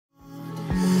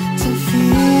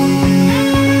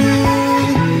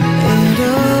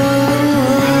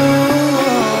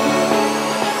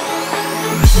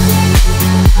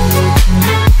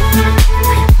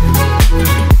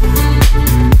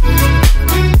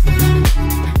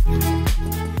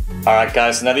Alright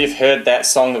guys, so now that you've heard that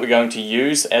song that we're going to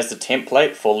use as the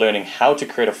template for learning how to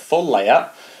create a full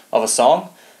layout of a song,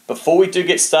 before we do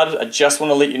get started, I just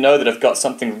want to let you know that I've got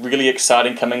something really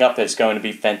exciting coming up that's going to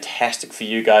be fantastic for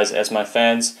you guys as my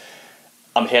fans.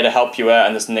 I'm here to help you out,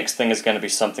 and this next thing is going to be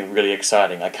something really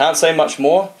exciting. I can't say much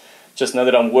more, just know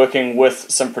that I'm working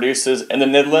with some producers in the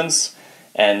Netherlands,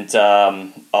 and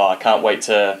I can't wait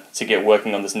to get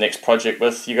working on this next project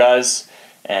with you guys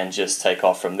and just take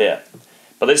off from there.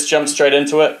 But let's jump straight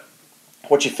into it.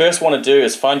 What you first want to do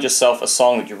is find yourself a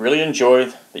song that you really enjoy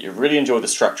the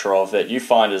structure of, that you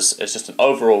find is just an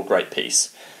overall great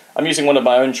piece. I'm using one of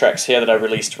my own tracks here that I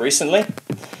released recently.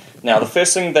 Now the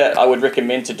first thing that I would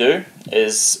recommend to do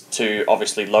is to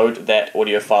obviously load that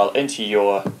audio file into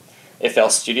your FL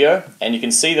Studio, and you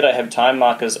can see that I have time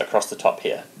markers across the top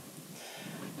here.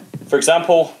 For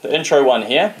example, the intro one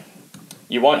here,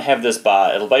 you won't have this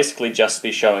bar, it'll basically just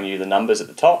be showing you the numbers at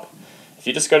the top. If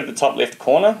you just go to the top left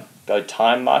corner, go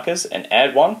time markers and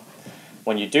add one.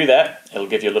 When you do that, it'll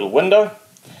give you a little window,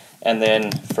 and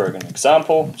then for an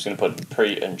example, I'm just going to put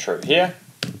pre-intro here,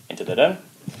 enter that in,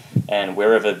 and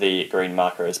wherever the green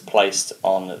marker is placed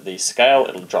on the scale,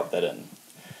 it'll drop that in.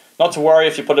 Not to worry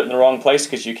if you put it in the wrong place,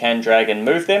 because you can drag and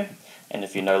move them, and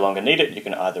if you no longer need it, you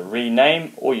can either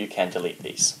rename or you can delete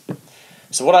these.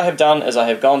 So what I have done is I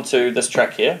have gone to this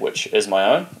track here, which is my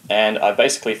own, and I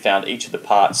basically found each of the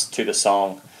parts to the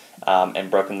song and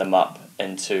broken them up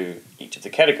into each of the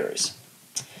categories.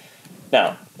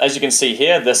 Now, as you can see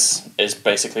here, this is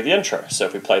basically the intro. So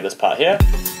if we play this part here,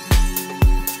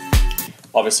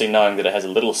 obviously knowing that it has a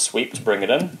little sweep to bring it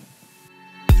in,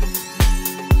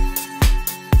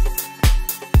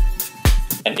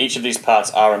 and each of these parts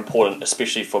are important,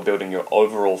 especially for building your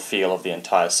overall feel of the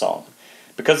entire song.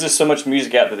 Because there's so much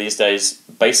music out there these days,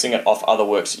 basing it off other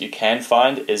works that you can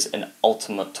find is an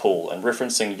ultimate tool, and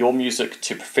referencing your music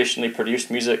to professionally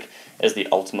produced music is the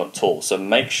ultimate tool. So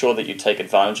make sure that you take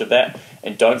advantage of that,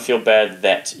 and don't feel bad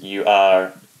that you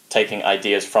are taking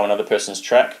ideas from another person's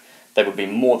track. They would be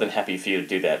more than happy for you to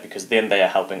do that, because then they are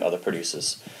helping other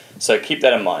producers. So keep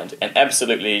that in mind, and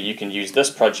absolutely you can use this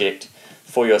project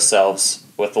for yourselves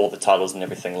with all the titles and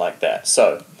everything like that.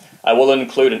 So I will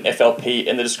include an FLP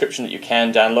in the description that you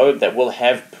can download that will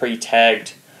have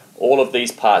pre-tagged all of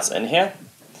these parts in here,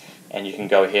 and you can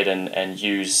go ahead and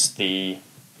use the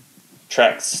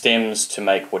track stems to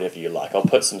make whatever you like. I'll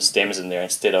put some stems in there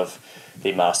instead of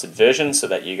the mastered version so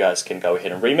that you guys can go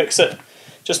ahead and remix it.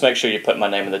 Just make sure you put my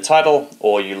name in the title,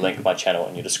 or you link my channel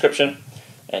in your description,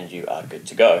 and you are good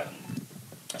to go.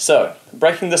 So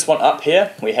breaking this one up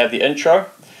here, we have the intro,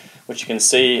 which you can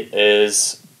see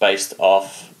is based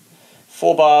off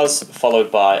 4 bars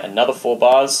followed by another 4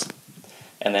 bars,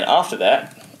 and then after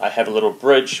that I have a little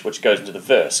bridge which goes into the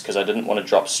verse, because I didn't want to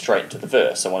drop straight into the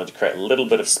verse. I wanted to create a little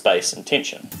bit of space and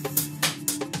tension.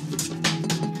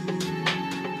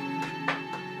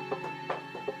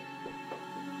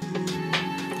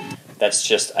 That's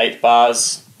just 8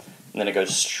 bars, and then it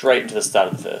goes straight into the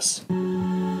start of the verse.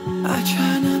 I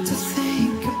try not to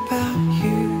think about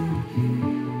you,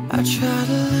 I try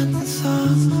to let the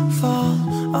thoughts fall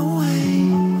away,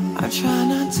 I try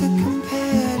not to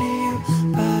compare to you,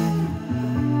 but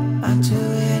I do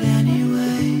it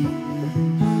anyway.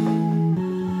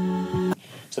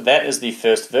 So that is the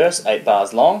first verse, 8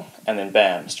 bars long, and then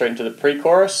bam, straight into the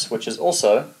pre-chorus, which is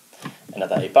also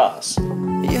another 8 bars.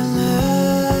 Your love,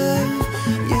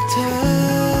 your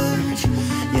touch,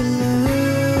 your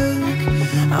look,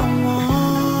 I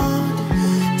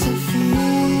want to feel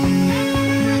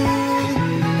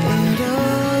it all.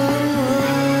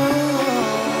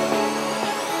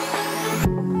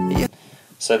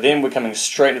 So then we're coming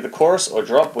straight to the chorus, or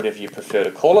drop, whatever you prefer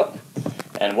to call it.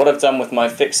 And what I've done with my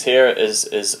fix here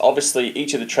is obviously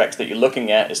each of the tracks that you're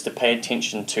looking at is to pay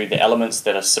attention to the elements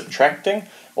that are subtracting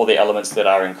or the elements that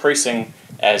are increasing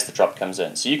as the drop comes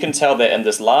in. So you can tell that in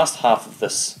this last half of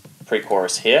this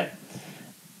pre-chorus here,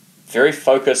 very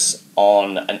focus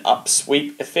on an up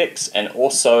sweep effects, and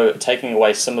also taking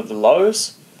away some of the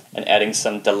lows and adding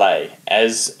some delay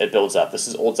as it builds up. This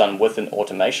is all done with an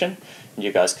automation, and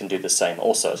you guys can do the same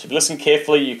also. So if you listen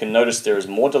carefully, you can notice there is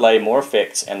more delay, more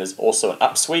effects, and there's also an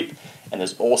up sweep, and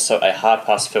there's also a hard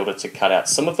pass filter to cut out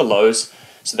some of the lows,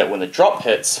 so that when the drop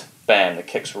hits, bam, it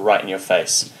kicks right in your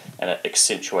face and it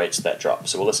accentuates that drop.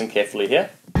 So we'll listen carefully here.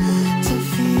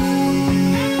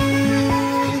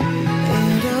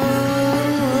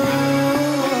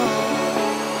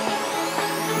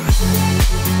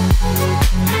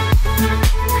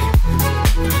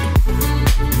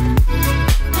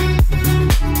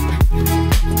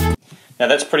 Now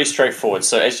that's pretty straightforward.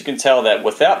 So as you can tell, that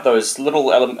without those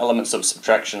little elements of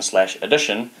subtraction /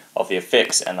 addition of the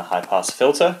effects and the high pass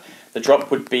filter, the drop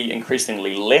would be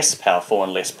increasingly less powerful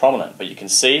and less prominent. But you can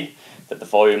see that the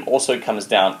volume also comes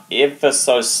down ever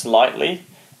so slightly,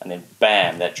 and then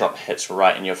bam, that drop hits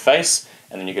right in your face,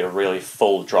 and then you get a really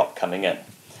full drop coming in.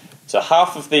 So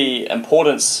half of the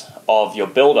importance of your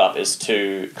build-up is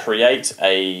to create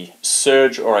a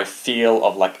surge or a feel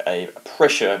of like a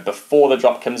pressure before the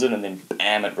drop comes in, and then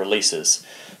bam, it releases.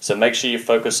 So make sure you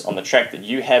focus on the track that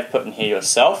you have put in here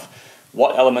yourself,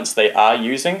 what elements they are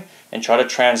using, and try to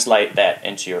translate that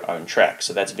into your own track.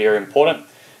 So that's very important.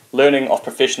 Learning off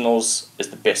professionals is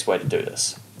the best way to do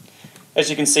this. As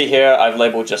you can see here, I've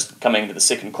labeled just coming to the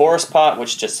second chorus part,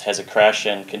 which just has a crash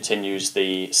and continues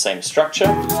the same structure.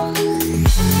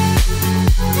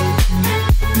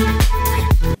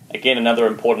 Again, another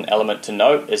important element to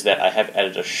note is that I have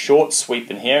added a short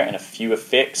sweep in here and a few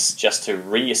effects just to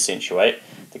re-accentuate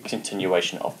the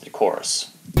continuation of the chorus.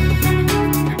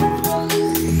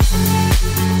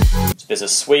 So there's a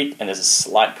sweep and there's a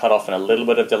slight cutoff and a little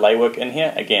bit of delay work in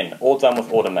here. Again, all done with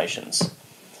automations.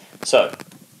 So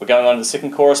we're going on to the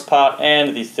second chorus part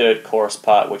and the third chorus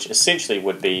part, which essentially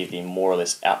would be the more or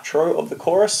less outro of the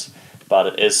chorus, but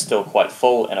it is still quite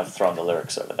full, and I've thrown the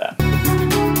lyrics over that.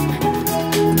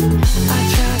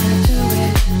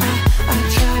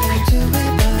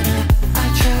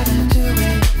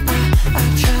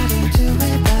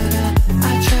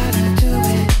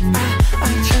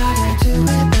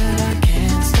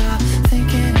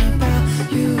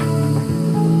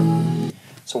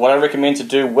 So what I recommend to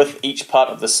do with each part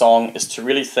of the song is to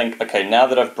really think, okay, now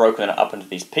that I've broken it up into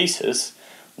these pieces,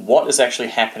 what is actually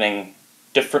happening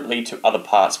differently to other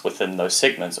parts within those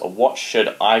segments, or what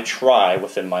should I try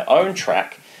within my own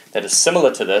track that is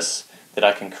similar to this that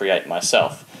I can create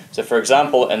myself. So for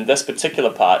example, in this particular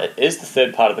part, it is the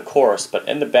third part of the chorus, but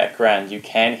in the background you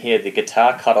can hear the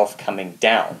guitar cutoff coming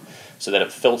down so that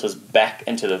it filters back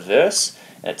into the verse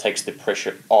and it takes the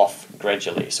pressure off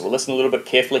gradually. So we'll listen a little bit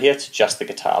carefully here to just the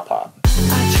guitar part.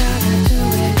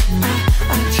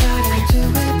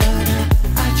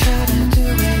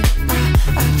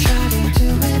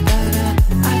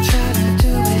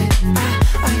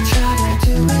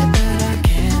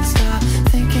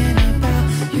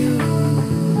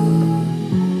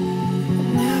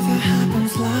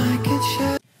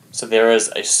 So there is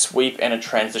a sweep and a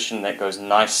transition that goes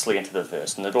nicely into the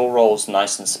verse, and it all rolls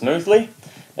nice and smoothly,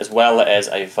 as well as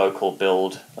a vocal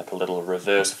build, like a little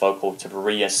reverse vocal to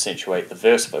re-accentuate the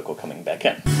verse vocal coming back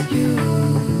in.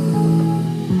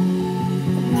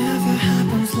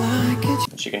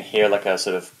 So you can hear like a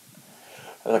sort of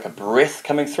like a breath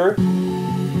coming through,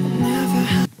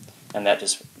 and that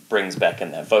just brings back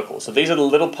in that vocal. So these are the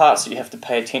little parts that you have to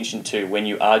pay attention to when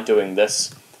you are doing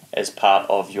this as part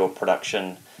of your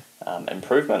production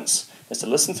improvements, is to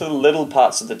listen to the little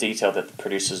parts of the detail that the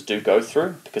producers do go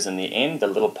through, because in the end the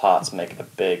little parts make a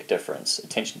big difference.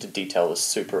 Attention to detail is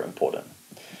super important.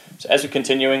 So as we're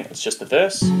continuing, it's just the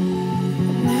verse. It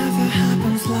never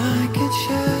happens like it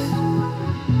should.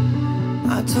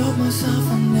 I told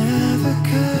myself I never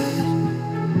could.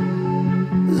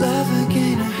 Love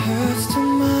again, it hurts too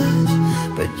much,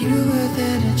 but you were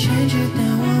there to change it.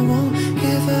 Now I won't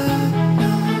give up.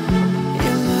 No.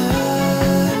 Your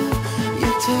love,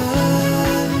 your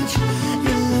touch, your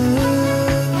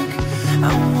look, I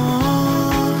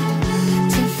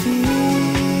want to feel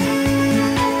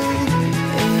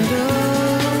it all.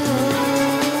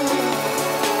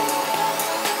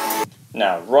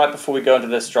 Now, right before we go into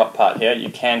this drop part here, you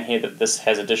can hear that this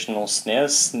has additional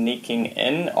snares sneaking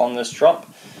in on this drop.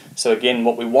 So again,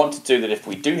 what we want to do, that if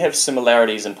we do have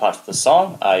similarities in parts of the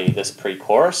song, i.e. this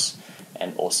pre-chorus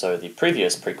and also the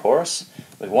previous pre-chorus,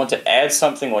 we want to add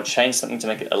something or change something to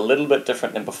make it a little bit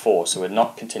different than before, so we're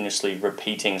not continuously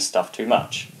repeating stuff too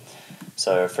much.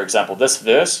 So for example, this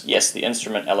verse, yes, the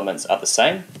instrument elements are the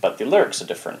same, but the lyrics are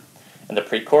different. In the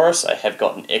pre-chorus, I have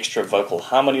got an extra vocal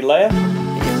harmony layer.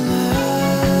 Your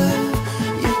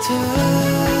love, your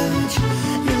touch, your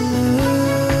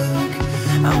look,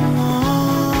 I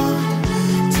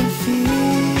want to feel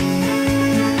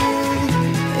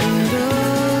it all.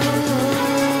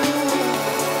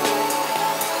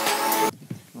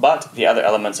 But the other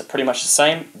elements are pretty much the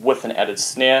same, with an added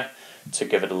snare to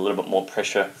give it a little bit more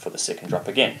pressure for the second drop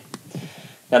again.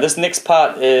 Now this next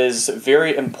part is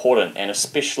very important, and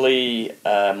especially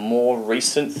a more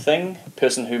recent thing. A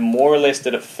person who more or less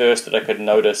did it first that I could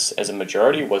notice as a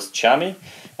majority was Charmy,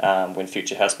 when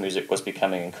future house music was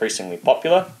becoming increasingly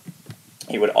popular.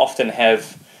 He would often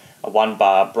have a 1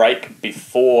 bar break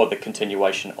before the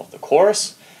continuation of the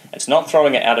chorus, It's not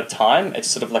throwing it out of time, it's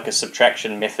sort of like a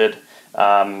subtraction method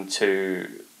to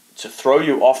throw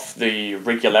you off the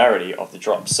regularity of the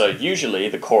drops. So usually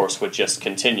the chorus would just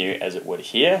continue as it would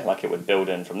here, like it would build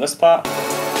in from this part.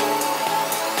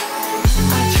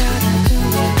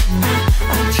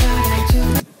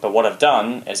 But what I've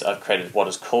done is I've created what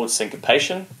is called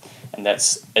syncopation, and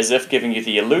that's as if giving you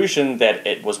the illusion that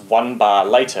it was 1 bar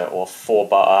later or 4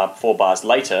 bars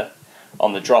later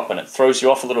on the drop, and it throws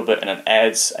you off a little bit and it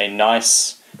adds a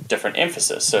nice different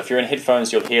emphasis. So if you're in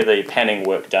headphones, you'll hear the panning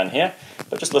work done here,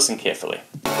 but just listen carefully.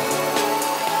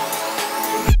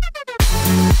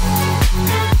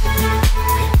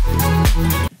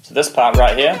 So this part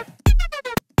right here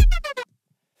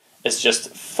is just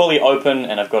fully open,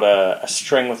 and I've got a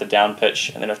string with a down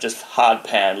pitch, and then I've just hard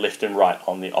panned left and right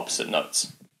on the opposite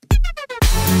notes.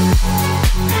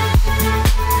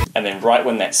 And then right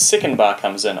when that second bar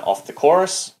comes in off the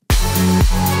chorus,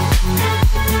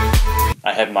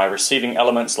 I have my receiving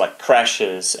elements like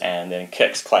crashes, and then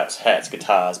kicks, claps, hats,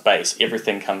 guitars, bass,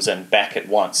 everything comes in back at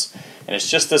once. And it's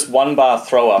just this 1 bar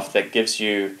throw off that gives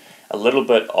you a little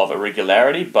bit of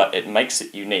irregularity, but it makes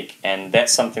it unique. And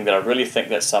that's something that I really think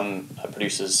that some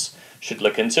producers should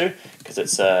look into, because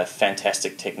it's a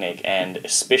fantastic technique, and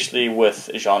especially with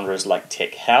genres like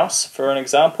tech house, for an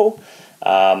example,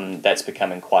 that's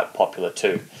becoming quite popular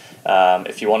too.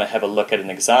 If you want to have a look at an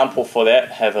example for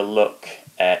that, have a look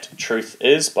at Truth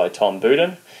Is by Tom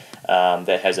Budin.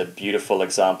 That has a beautiful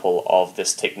example of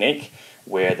this technique,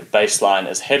 where the bass line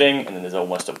is hitting and then there's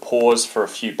almost a pause for a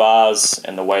few bars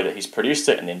in the way that he's produced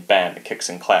it, and then bam, the kicks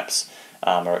and claps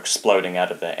are exploding out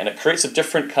of that, and it creates a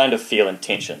different kind of feel and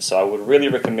tension. So I would really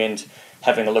recommend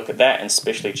having a look at that, and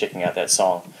especially checking out that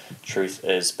song Truth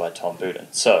Is by Tom Budin.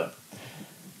 So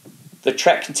the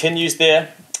track continues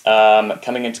there,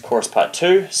 coming into chorus part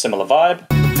 2, similar vibe.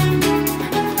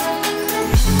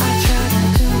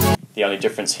 The only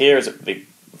difference here is that the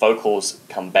vocals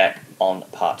come back on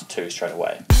part 2 straight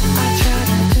away.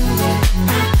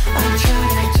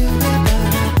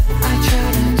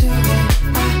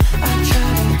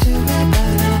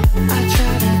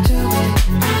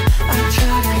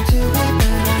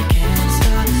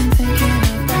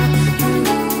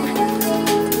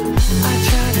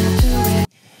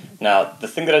 Now, the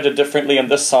thing that I did differently in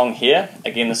this song here,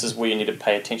 again, this is where you need to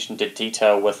pay attention to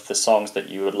detail with the songs that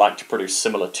you would like to produce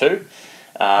similar to.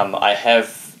 I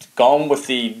have gone with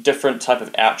the different type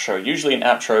of outro. Usually an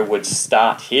outro would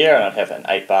start here, and I'd have an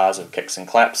 8 bars of kicks and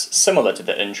claps, similar to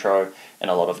the intro and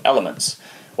a lot of elements.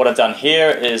 What I've done here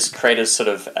is created sort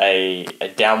of a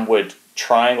downward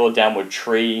triangle, downward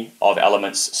tree of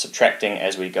elements, subtracting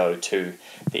as we go to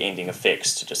the ending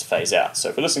effects to just phase out. So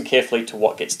if we listen carefully to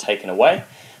what gets taken away,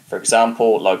 for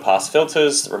example, low pass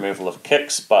filters, removal of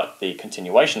kicks, but the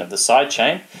continuation of the side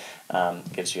chain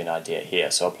gives you an idea here.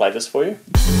 So I'll play this for you.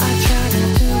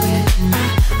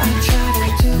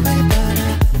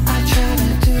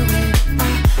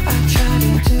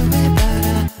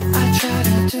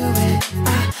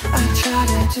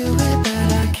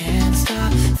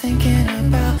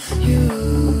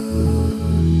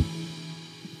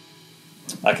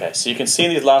 Okay, so you can see in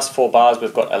these last 4 bars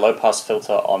we've got a low pass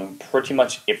filter on pretty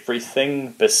much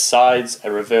everything besides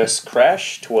a reverse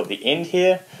crash toward the end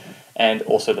here, and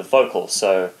also the vocal.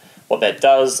 So what that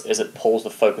does is it pulls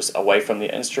the focus away from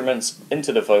the instruments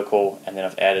into the vocal, and then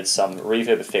I've added some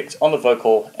reverb effects on the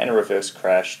vocal and a reverse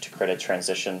crash to create a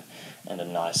transition and a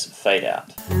nice fade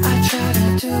out. I try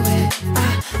to do it,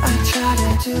 I try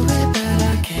to do it, but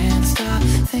I can't stop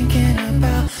thinking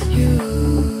about you.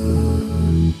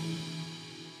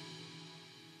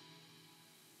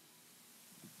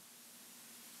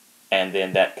 And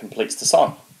then that completes the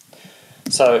song.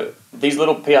 So these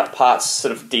little parts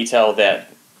sort of detail that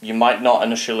you might not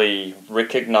initially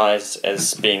recognize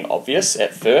as being obvious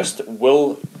at first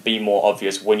will be more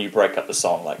obvious when you break up the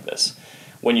song like this.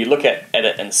 When you look at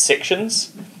it in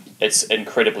sections, it's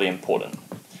incredibly important.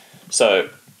 So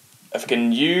if I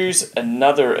can use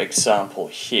another example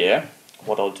here,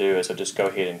 what I'll do is I'll just go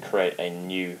ahead and create a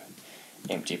new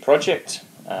empty project.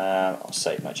 I'll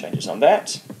save my changes on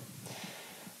that.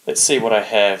 Let's see what I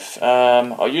have.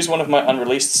 I'll use one of my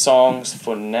unreleased songs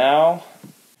for now.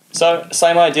 So,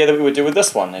 same idea that we would do with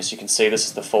this one. As you can see, this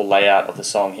is the full layout of the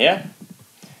song here.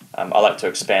 I like to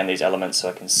expand these elements so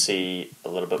I can see a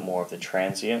little bit more of the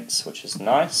transients, which is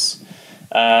nice.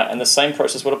 And the same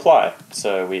process would apply.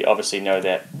 So we obviously know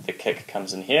that the kick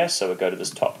comes in here, so we'll go to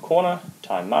this top corner,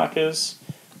 time markers,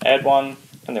 add one,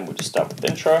 and then we'll just start with the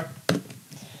intro.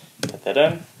 Put that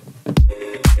in.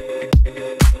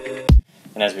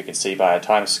 And And as we can see by our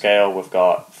time scale, we've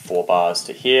got 4 bars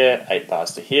to here, 8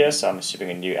 bars to here, so I'm assuming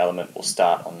a new element will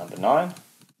start on number 9.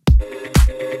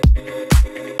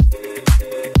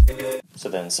 So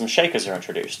then some shakers are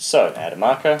introduced. So add a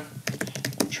marker,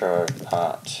 intro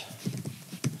part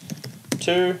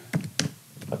 2,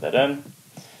 put that in,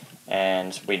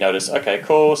 and we notice, okay,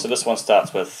 cool, so this one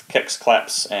starts with kicks,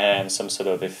 claps, and some sort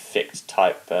of effect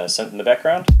type synth in the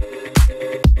background.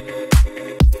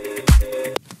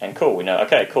 And cool, we know,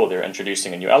 okay, cool, they're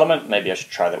introducing a new element, maybe I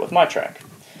should try that with my track.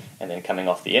 And then coming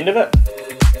off the end of it,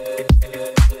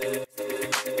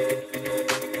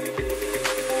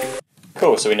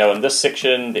 cool, so we know in this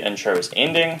section the intro is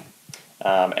ending,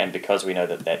 and because we know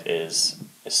that that is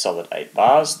a solid 8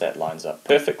 bars, that lines up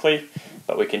perfectly,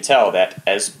 but we can tell that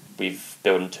as we've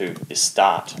built into the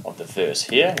start of the verse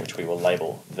here, which we will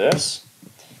label verse,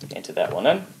 enter that one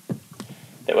in,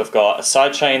 that we've got a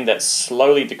sidechain that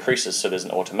slowly decreases, so there's an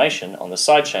automation on the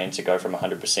sidechain to go from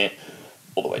 100%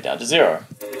 all the way down to 0.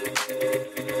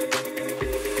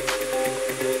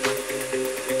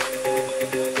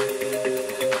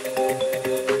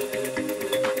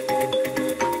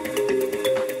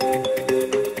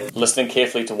 Listening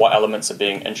carefully to what elements are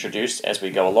being introduced as we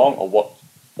go along, or what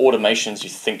automations you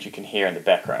think you can hear in the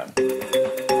background.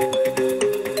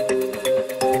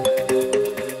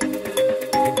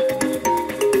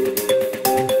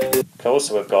 Cool,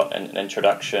 so we've got an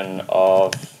introduction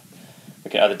of, we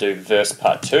can either do verse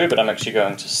part 2, but I'm actually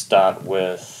going to start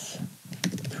with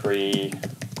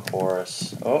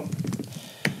pre-chorus,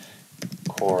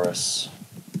 chorus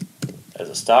as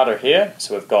a starter here.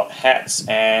 So we've got hats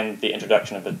and the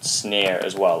introduction of a snare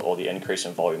as well, or the increase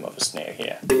in volume of a snare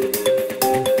here.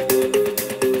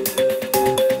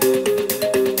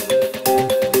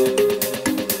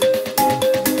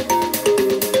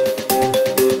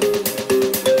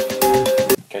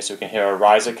 So we can hear a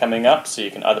riser coming up, so you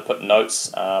can either put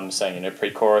notes saying,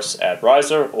 pre-chorus, add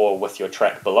riser, or with your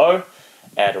track below,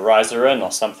 add a riser in,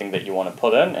 or something that you want to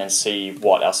put in, and see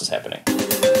what else is happening.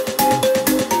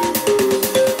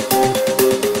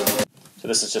 So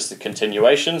this is just a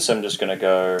continuation, so I'm just going to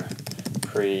go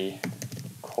pre-chorus,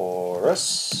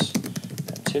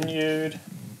 continued,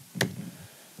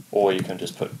 or you can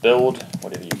just put build,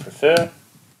 whatever you prefer.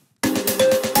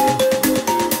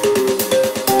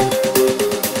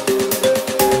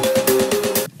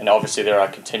 And obviously there are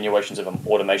continuations of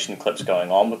automation clips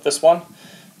going on with this one,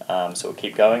 so we'll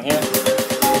keep going here.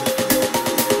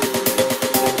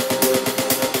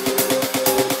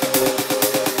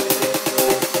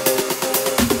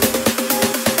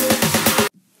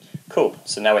 Cool,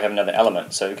 so now we have another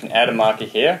element. So we can add a marker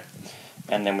here,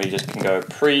 and then we just can go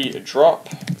pre-drop,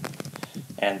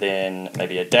 and then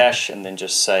maybe a dash, and then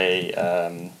just say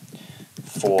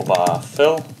 4-bar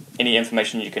fill. Any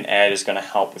information you can add is going to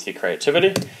help with your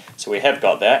creativity. So we have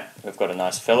got that. We've got a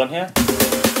nice fill in here.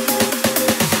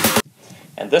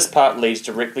 And this part leads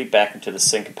directly back into the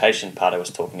syncopation part I was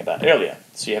talking about earlier.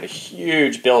 So you have a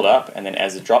huge build up, and then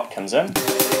as the drop comes in,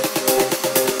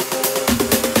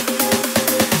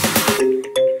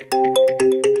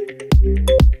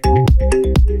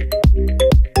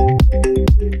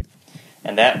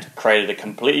 and that created a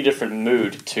completely different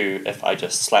mood to if I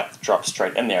just slapped the drop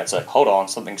straight in there. It's like, hold on,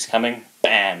 something's coming,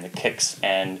 bam, the kicks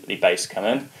and the bass come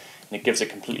in, and it gives a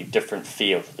completely different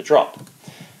feel to the drop.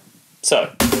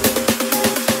 So,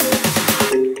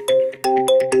 you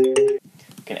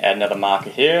can add another marker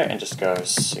here and just go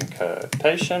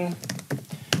syncopation,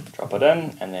 drop it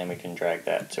in, and then we can drag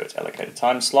that to its allocated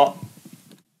time slot.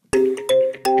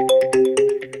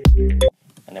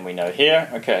 And then we know here,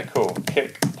 okay, cool,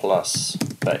 kick plus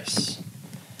bass.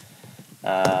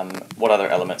 What other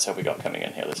elements have we got coming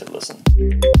in here? Let's have a listen.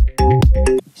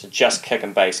 So just kick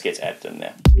and bass gets added in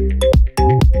there.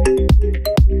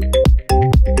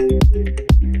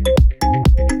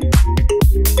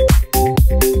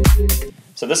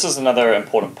 So this is another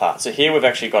important part. So here we've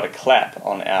actually got a clap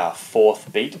on our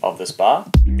 4th beat of this bar,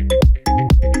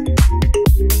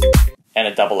 and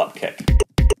a double up kick.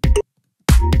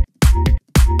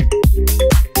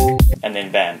 And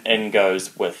then bam, in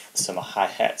goes with some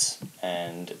hi-hats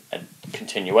and a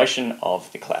continuation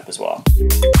of the clap as well.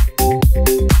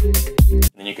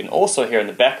 And you can also hear in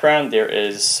the background there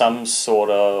is some sort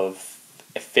of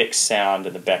effects sound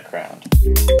in the background.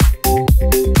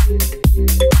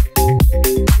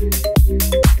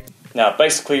 Now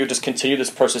basically you'll just continue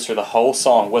this process through the whole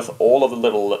song with all of the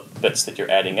little bits that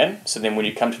you're adding in. So then when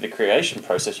you come to the creation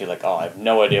process, you're like, oh, I have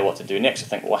no idea what to do next. You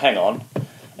think, well, hang on.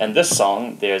 In this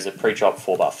song, there's a pre-drop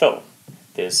 4-bar fill.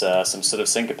 There's some sort of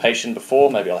syncopation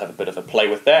before, maybe I'll have a bit of a play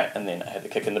with that, and then I have the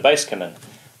kick and the bass come in.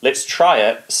 let's try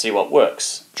it, see what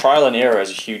works. Trial and error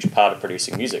is a huge part of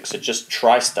producing music, so just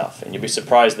try stuff, and you'll be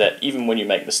surprised that even when you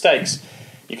make mistakes,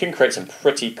 you can create some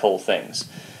pretty cool things.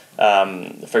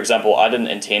 For example, I didn't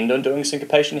intend on doing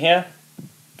syncopation here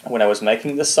when I was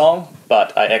making this song,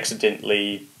 but I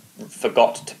accidentally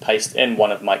forgot to paste in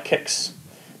one of my kicks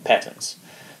patterns.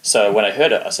 So when I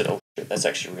heard it, I said, oh shit, that's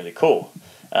actually really cool.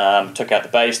 Took out the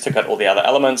bass, took out all the other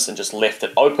elements, and just left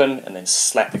it open, and then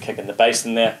slapped the kick and the bass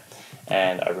in there,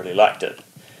 and I really liked it.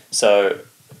 So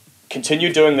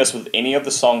continue doing this with any of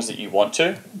the songs that you want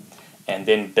to, and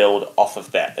then build off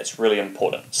of that. That's really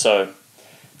important. So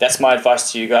that's my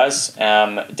advice to you guys.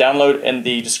 Download in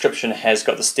the description has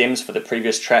got the stems for the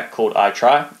previous track called I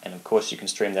Try, and of course you can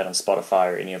stream that on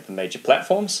Spotify or any of the major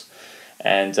platforms.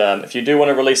 And if you do want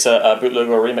to release a bootleg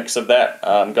or remix of that,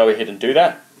 go ahead and do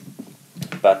that.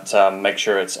 But make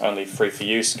sure it's only free for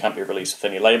use, can't be released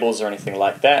with any labels or anything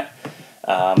like that.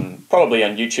 Probably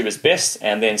on YouTube is best,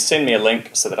 and then send me a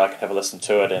link so that I can have a listen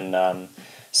to it and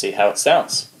see how it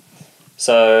sounds.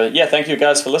 So yeah, thank you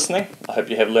guys for listening. I hope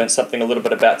you have learned something a little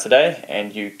bit about today,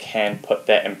 and you can put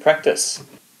that in practice.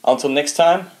 Until next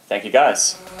time, thank you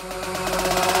guys.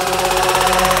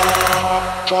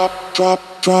 Drop, drop,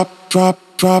 drop, drop,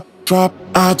 drop, drop.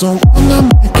 I don't wanna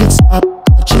make it stop,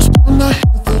 I just wanna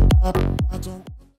hit the drop.